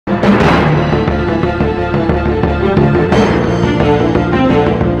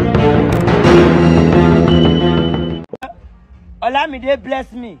Olamide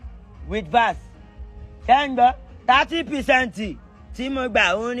bless me with verse. Thank God, 30% tí mo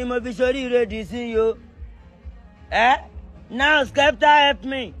gbà òun ni mo fi ṣoríire di sí yo. Now Skepta help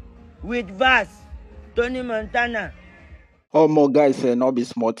me with verse. Tony Montana. Oh more guys, not be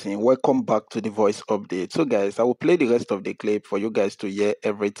small thing. Welcome back to the voice update. So guys, I will play the rest of the clip for you guys to hear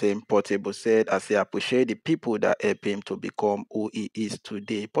everything Portable said as he appreciate the people that help him to become who he is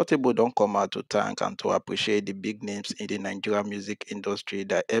today. Portable don't come out to thank and to appreciate the big names in the Nigerian music industry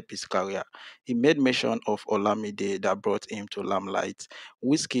that help his career. He made mention of Olamide that brought him to limelight,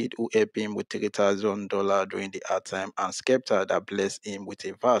 Wizkid who helped him with $3,000 during the hard time, and Skepta that blessed him with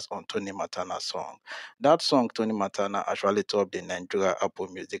a verse on Tony Montana's song. That song, Tony Montana, actually top the Nigeria Apple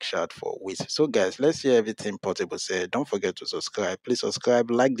Music chart for weeks. So guys, let's hear everything Portable said. Don't forget to subscribe. Please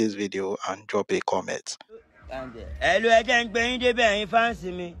subscribe, like this video, and drop a comment. Hello, ẹ jẹ́ ń gbé yín débẹ̀ yín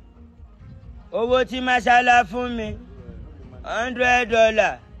fáǹsì mi. Owó tí Mashala fún mi,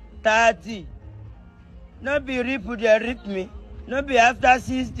 $100, 30. No be rip dey rip me. No be after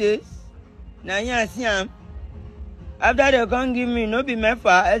 6 days. Na yan see am. After they come give me, no be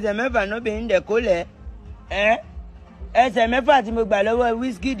mẹ́fà, ẹsẹ̀ mẹ́fà no be in the kólẹ̀. Ẹsẹ̀ mẹ́fà tí mo gbà lọ́wọ́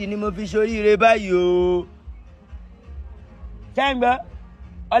Wizkid ni mo fi ṣoríire báyìí o. Thank God,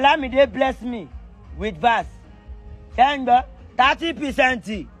 Olamide bless me with verse. Thank God,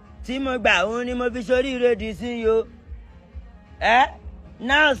 30% tí mo gbà òun ni mo fi ṣoríire di sí yo.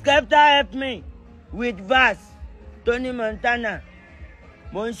 Now Skepta help me with verse. Tony Montana.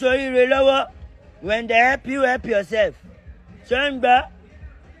 Mo ń ṣoríire lọ́wọ́. When they help you, help yourself. Thank God.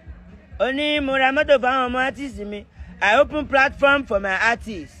 Oni mo ra mọ́tò fáwọn ọmọ artist mi. I open platform for my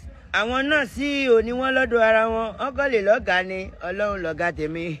artists. Àwọn náà sí òní wọn lọ́dọ̀ ara wọn. Wọ́n kọ́ lè lọ́gàá ni Ọlọ́run lọ́gàá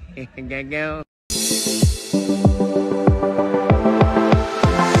tèmi. Gẹ́gẹ́.